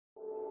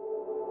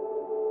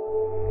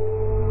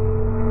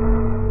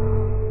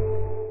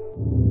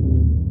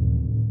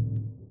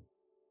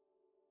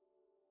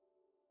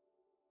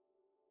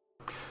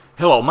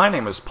Hello, my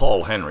name is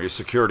Paul Henry,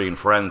 Security and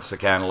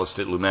Forensic Analyst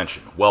at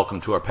Lumension.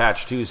 Welcome to our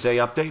Patch Tuesday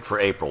update for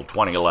April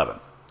 2011.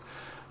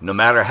 No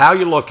matter how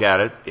you look at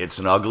it, it's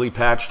an ugly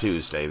Patch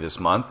Tuesday this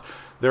month.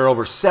 There are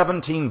over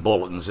 17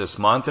 bulletins this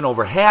month, and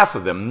over half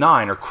of them,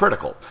 9, are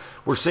critical.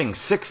 We're seeing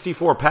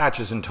 64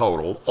 patches in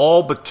total,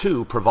 all but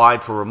 2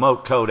 provide for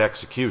remote code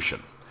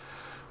execution.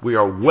 We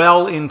are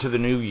well into the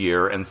new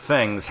year, and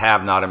things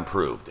have not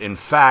improved. In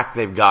fact,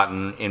 they've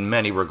gotten, in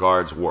many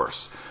regards,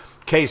 worse.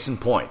 Case in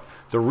point,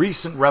 the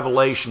recent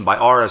revelation by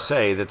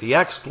RSA that the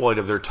exploit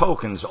of their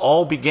tokens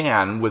all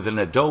began with an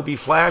Adobe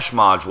Flash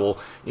module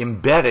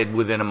embedded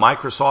within a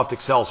Microsoft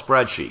Excel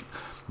spreadsheet.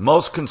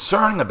 Most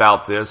concerning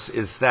about this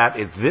is that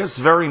at this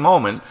very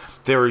moment,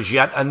 there is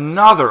yet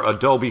another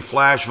Adobe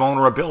Flash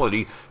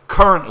vulnerability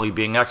currently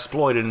being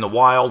exploited in the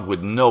wild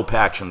with no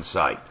patch in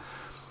sight.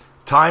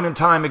 Time and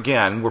time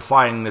again, we're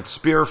finding that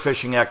spear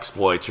phishing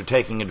exploits are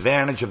taking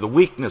advantage of the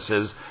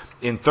weaknesses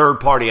in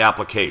third-party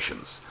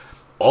applications.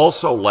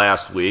 Also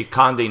last week,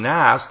 Condé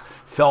Nast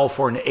fell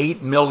for an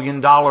 $8 million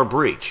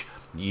breach.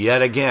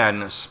 Yet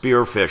again,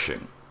 spear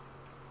phishing.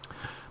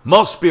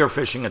 Most spear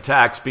phishing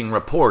attacks being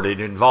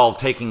reported involve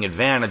taking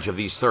advantage of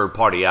these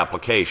third-party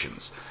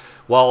applications.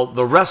 While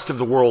the rest of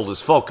the world is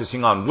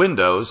focusing on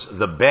Windows,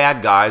 the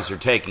bad guys are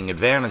taking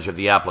advantage of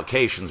the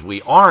applications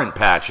we aren't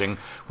patching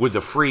with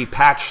the free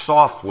patch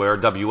software,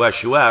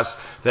 WSUS,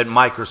 that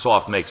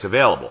Microsoft makes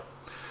available.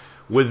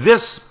 With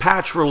this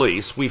patch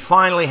release, we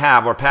finally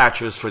have our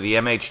patches for the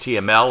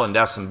MHTML and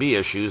SMB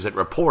issues that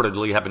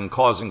reportedly have been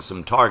causing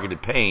some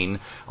targeted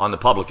pain on the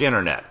public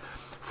internet.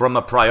 From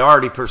a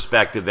priority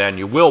perspective, then,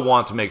 you will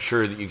want to make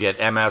sure that you get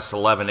MS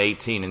 11,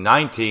 18, and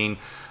 19,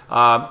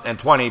 and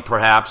 20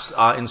 perhaps,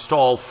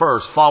 installed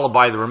first, followed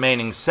by the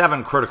remaining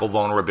 7 critical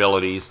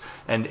vulnerabilities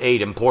and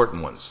 8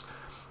 important ones.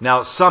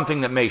 Now,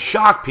 something that may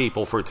shock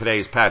people for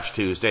today's Patch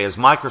Tuesday is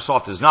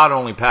Microsoft is not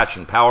only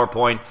patching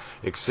PowerPoint,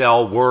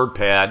 Excel,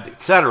 WordPad,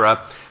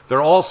 etc., they're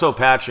also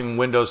patching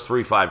Windows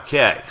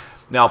 3.5K.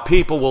 Now,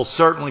 people will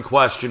certainly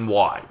question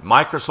why.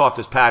 Microsoft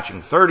is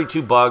patching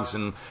 32 bugs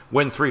in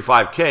Win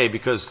 3.5K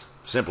because,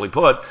 simply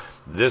put,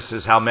 this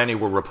is how many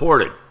were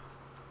reported.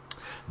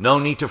 No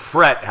need to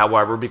fret,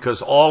 however,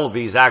 because all of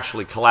these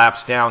actually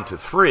collapse down to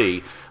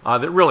 3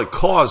 that really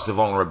caused the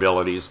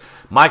vulnerabilities.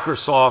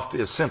 Microsoft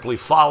is simply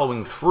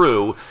following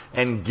through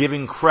and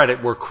giving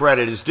credit where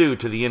credit is due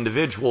to the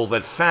individual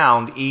that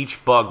found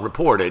each bug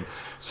reported.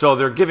 So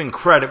they're giving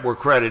credit where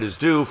credit is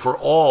due for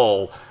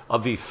all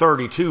of the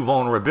 32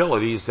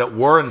 vulnerabilities that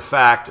were in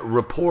fact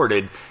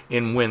reported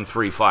in Win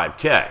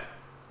 3.5K.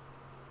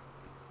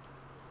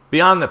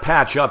 Beyond the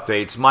patch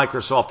updates,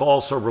 Microsoft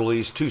also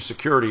released 2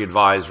 security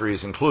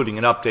advisories, including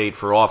an update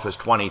for Office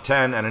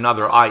 2010 and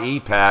another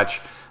IE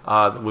patch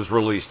that was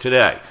released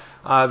today.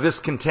 This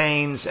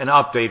contains an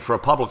update for a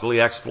publicly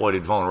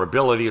exploited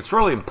vulnerability. It's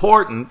really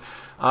important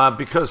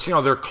because,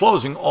 they're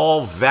closing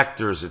all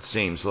vectors, it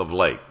seems, of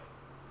late.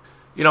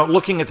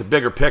 Looking at the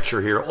bigger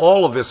picture here,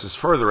 all of this is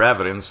further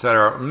evidence that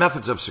our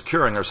methods of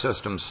securing our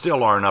systems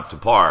still aren't up to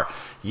par.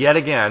 Yet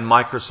again,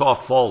 Microsoft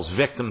falls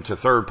victim to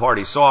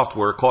third-party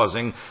software,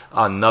 causing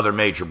another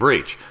major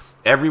breach.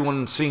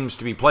 Everyone seems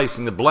to be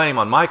placing the blame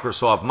on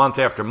Microsoft month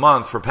after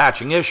month for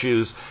patching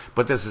issues,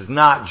 but this is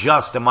not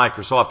just a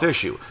Microsoft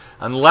issue.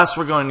 Unless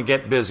we're going to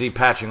get busy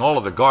patching all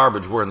of the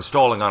garbage we're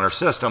installing on our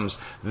systems,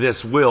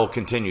 this will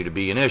continue to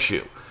be an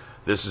issue.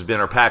 This has been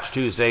our Patch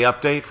Tuesday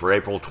update for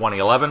April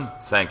 2011.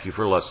 Thank you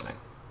for listening.